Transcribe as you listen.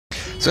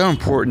So how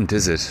important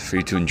is it for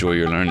you to enjoy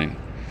your learning?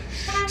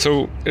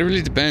 So it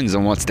really depends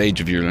on what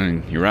stage of your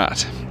learning you're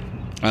at.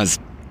 As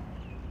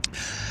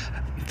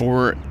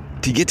for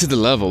to get to the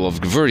level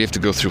of Gevurah, you have to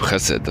go through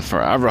Chesed.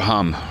 For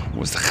Abraham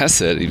was the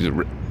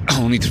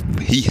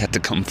Chesed, he had to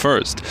come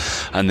first,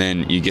 and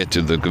then you get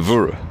to the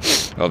Gevurah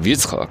of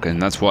Yitzchak,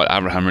 and that's what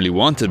Abraham really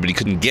wanted, but he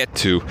couldn't get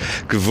to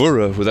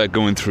Gevurah without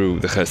going through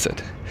the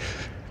Chesed.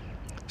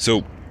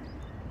 So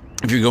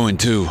if you're going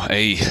to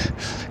a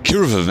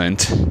Kiruv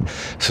event,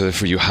 so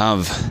therefore you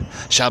have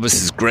Shabbos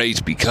is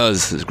great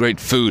because there's great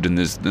food and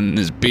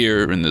there's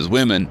beer and there's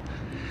women,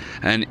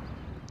 and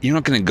you're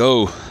not going to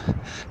go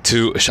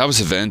to a Shabbos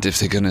event if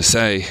they're going to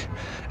say,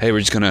 hey, we're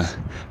just going to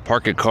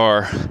park a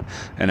car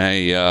in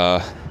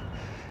a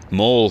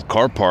mall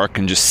car park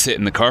and just sit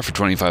in the car for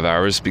 25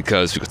 hours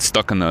because we got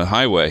stuck on the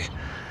highway.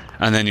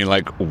 And then you're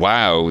like,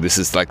 wow, this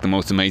is like the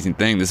most amazing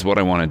thing. This is what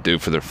I want to do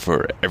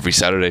for every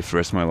Saturday for the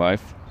rest of my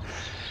life.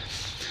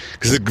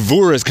 Because the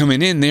Gevurah is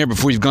coming in there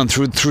before you've gone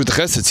through the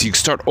Chesed. So you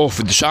start off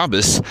with the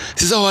Shabbos. It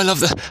says, oh, I love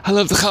the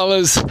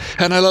challahs,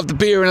 and I love the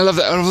beer, and I love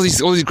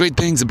all these great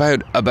things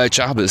about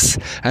Shabbos.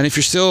 And if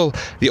you're still,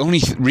 the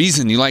only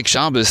reason you like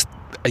Shabbos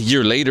a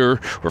year later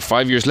or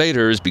 5 years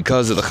later is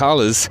because of the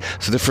challahs,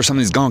 so therefore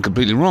something's gone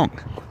completely wrong.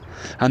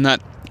 And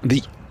that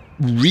the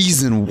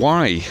reason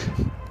why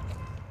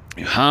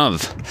you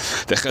have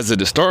the Chesed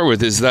to start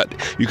with is that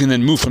you can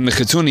then move from the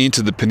Chitzoni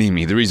into the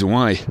Panimi. The reason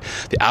why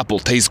the apple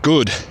tastes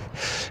good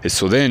is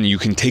so then you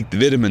can take the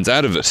vitamins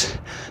out of it.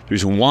 The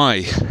reason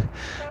why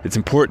it's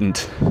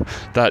important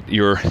that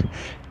your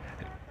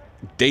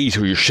date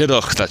or your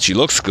shidduch, that she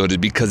looks good, is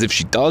because if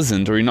she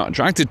doesn't, or you're not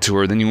attracted to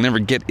her, then you'll never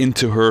get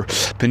into her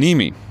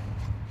Panimi.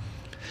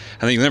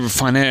 And then you'll never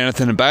find out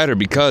anything about her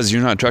because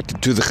you're not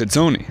attracted to the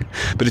Chitzoni.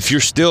 But if you're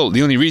still,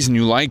 the only reason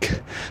you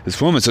like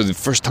this woman, so the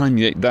first time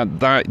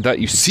that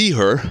you see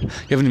her, you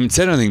haven't even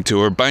said anything to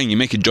her, bang, you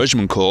make a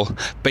judgment call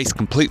based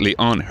completely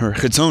on her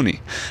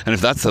Chitzoni. And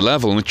if that's the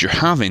level in which you're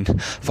having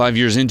 5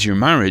 years into your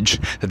marriage,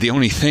 that the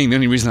only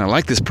reason I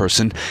like this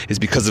person is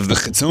because of the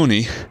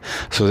Chitzoni,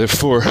 so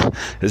therefore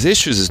there's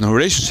issues, there's no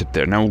relationship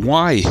there. Now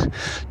why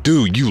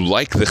do you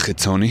like the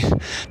Chitzoni?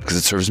 Because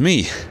it serves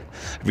me.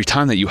 Every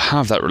time that you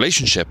have that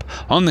relationship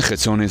on the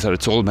Chitzoni is that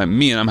it's all about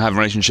me and I'm having a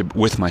relationship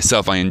with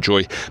myself. I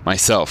enjoy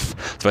myself.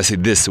 So if I say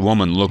this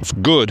woman looks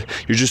good,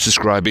 you're just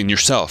describing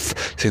yourself,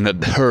 saying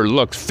that her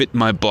looks fit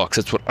my box.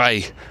 That's what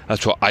I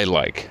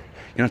like.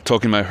 You're not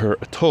talking about her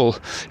at all.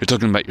 You're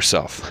talking about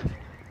yourself.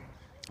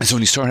 And so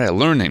when you start out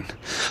learning,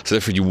 so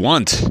therefore you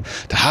want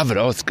to have it,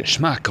 oh, it's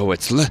geschmack, oh,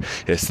 it's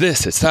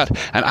this, it's that.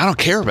 And I don't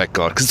care about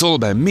God, because it's all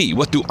about me.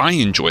 What do I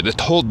enjoy? The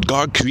whole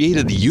God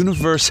created the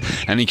universe,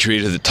 and He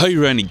created the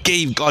Torah,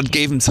 and God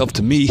gave Himself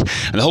to me,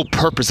 and the whole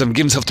purpose of Him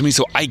giving Himself to me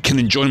so I can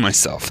enjoy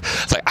myself.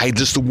 It's like I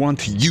just want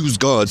to use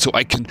God so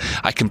I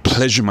can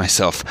pleasure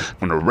myself.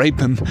 I want to rape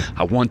Him.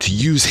 I want to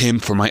use Him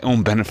for my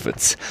own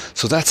benefits.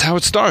 So that's how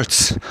it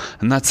starts.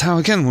 And that's how,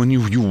 again, when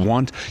you go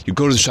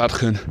to the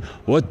Shadchan,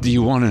 what do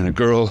you want in a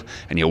girl?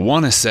 And you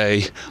want to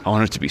say, I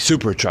want her to be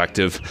super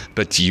attractive,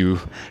 but you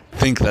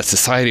think that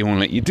society won't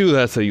let you do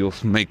that, so you'll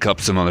make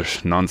up some other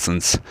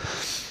nonsense.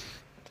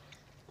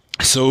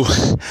 So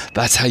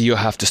that's how you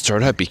have to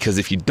start out, because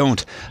if you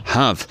don't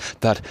have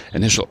that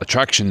initial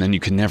attraction, then you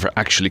can never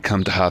actually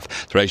come to have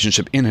the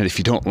relationship in it. If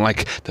you don't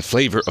like the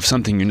flavor of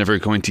something, you're never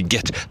going to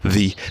get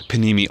the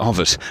panimi of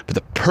it. But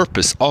the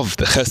purpose of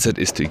the chesed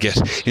is to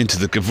get into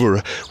the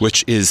gevurah,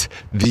 which is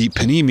the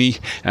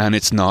panimi, and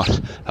it's not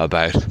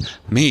about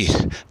me,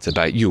 it's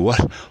about you.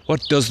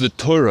 What does the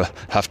Torah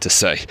have to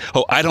say?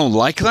 Oh, I don't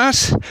like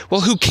that?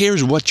 Well, who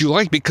cares what you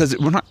like? Because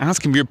we're not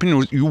asking for your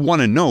opinion. You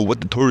want to know what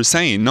the Torah is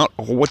saying, not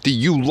what do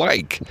you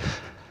like.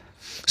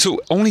 So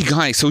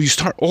you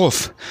start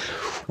off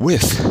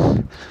with,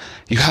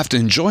 you have to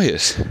enjoy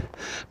it.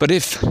 But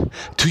if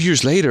 2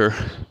 years later,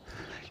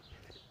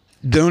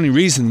 the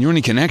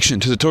only connection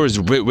to the Torah is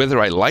whether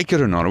I like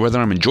it or not, or whether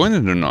I'm enjoying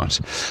it or not.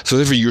 So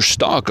therefore you're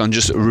stuck on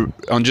just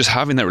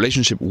having that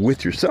relationship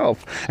with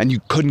yourself, and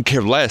you couldn't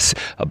care less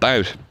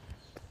about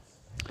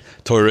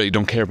Torah. You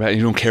don't care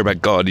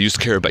about God. You just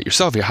care about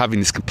yourself. You're having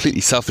this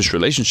completely selfish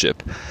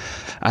relationship,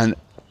 and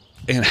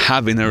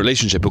having a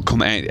relationship will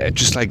come out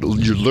just like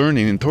you're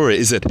learning in Torah.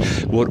 Is it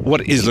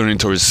what is learning in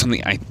Torah? Is it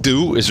something I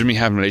do? Is it me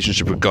having a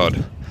relationship with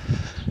God?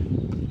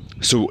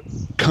 So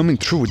coming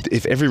through,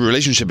 if every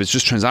relationship is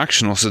just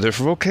transactional, so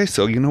therefore, okay,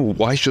 so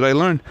why should I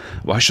learn?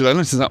 Why should I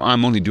learn? Since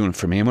I'm only doing it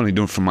for me, I'm only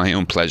doing it for my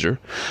own pleasure.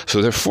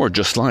 So therefore,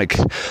 just like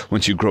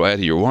once you grow out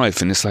of your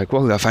wife, and it's like,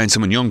 well, I find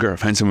someone younger, I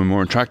find someone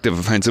more attractive,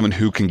 I find someone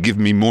who can give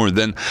me more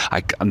than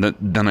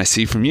I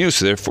see from you.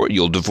 So therefore,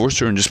 you'll divorce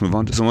her and just move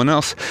on to someone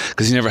else,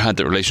 because you never had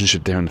the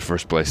relationship there in the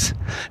first place.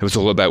 It was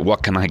all about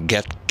what can I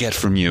get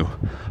from you.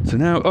 So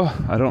now,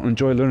 I don't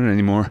enjoy learning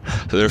anymore.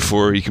 So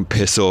therefore, you can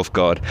piss off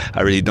God.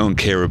 I really don't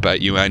care about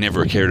you. I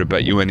never cared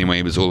about you anyway.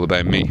 It was all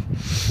about me.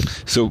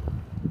 So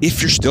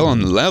if you're still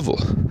on the level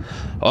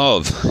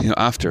of,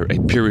 after a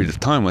period of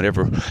time,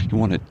 whatever you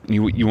want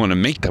to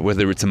make that,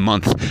 whether it's a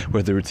month,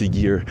 whether it's a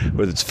year,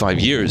 whether it's 5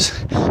 years,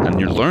 and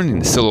you're learning,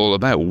 it's still all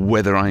about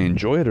whether I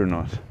enjoy it or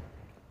not.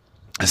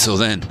 And so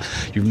then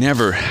you've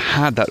never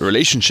had that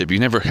relationship. You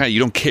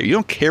don't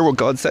care what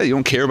God says. You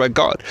don't care about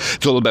God.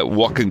 It's all about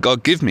what can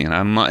God give me, and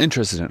I'm not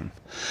interested in him.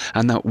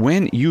 And that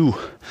when you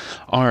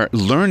are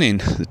learning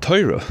the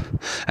Torah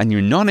and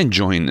you're not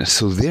enjoying this,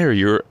 so there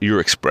you're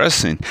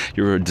expressing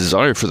your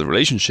desire for the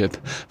relationship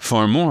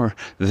far more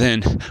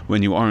than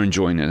when you are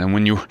enjoying it.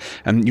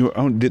 And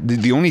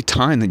the only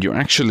time that you're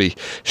actually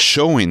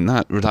showing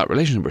that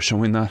relationship, or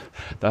showing that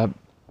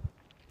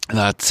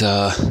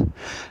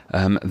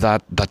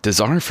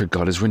desire for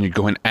God, is when you're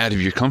going out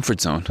of your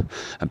comfort zone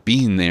and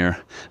being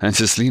there. And it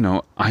says,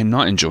 I'm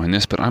not enjoying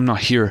this, but I'm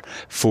not here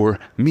for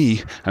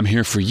me. I'm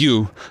here for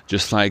you.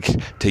 Just like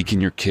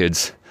taking your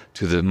kids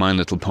to the My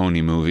Little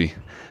Pony movie,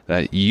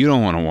 that you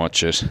don't want to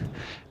watch it,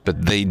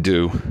 but they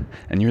do.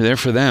 And you're there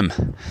for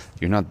them.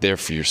 You're not there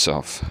for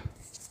yourself.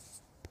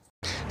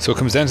 So it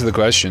comes down to the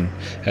question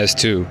as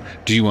to,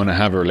 do you want to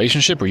have a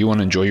relationship, or you want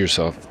to enjoy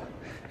yourself?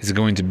 Is it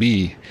going to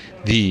be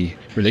the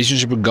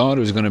relationship with God,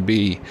 or is it going to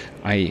be,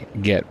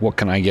 what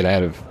can I get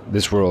out of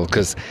this world?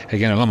 Because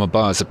again, Olam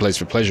Haba is a place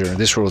for pleasure, and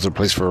this world is a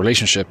place for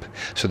relationship.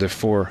 So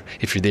therefore,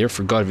 if you're there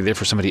for God, if you're there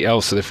for somebody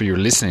else, so therefore you're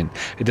listening,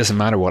 it doesn't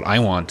matter what I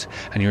want,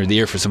 and you're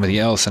there for somebody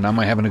else, and am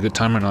I having a good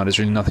time or not, it's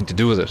really nothing to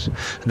do with it.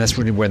 And that's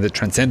really where the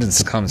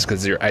transcendence comes,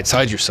 because you're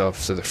outside yourself.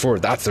 So therefore,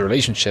 that's the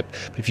relationship.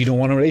 But if you don't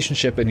want a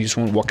relationship, and you just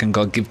want, what can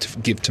God give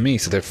to me,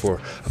 so therefore,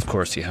 of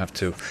course, you have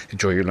to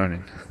enjoy your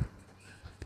learning.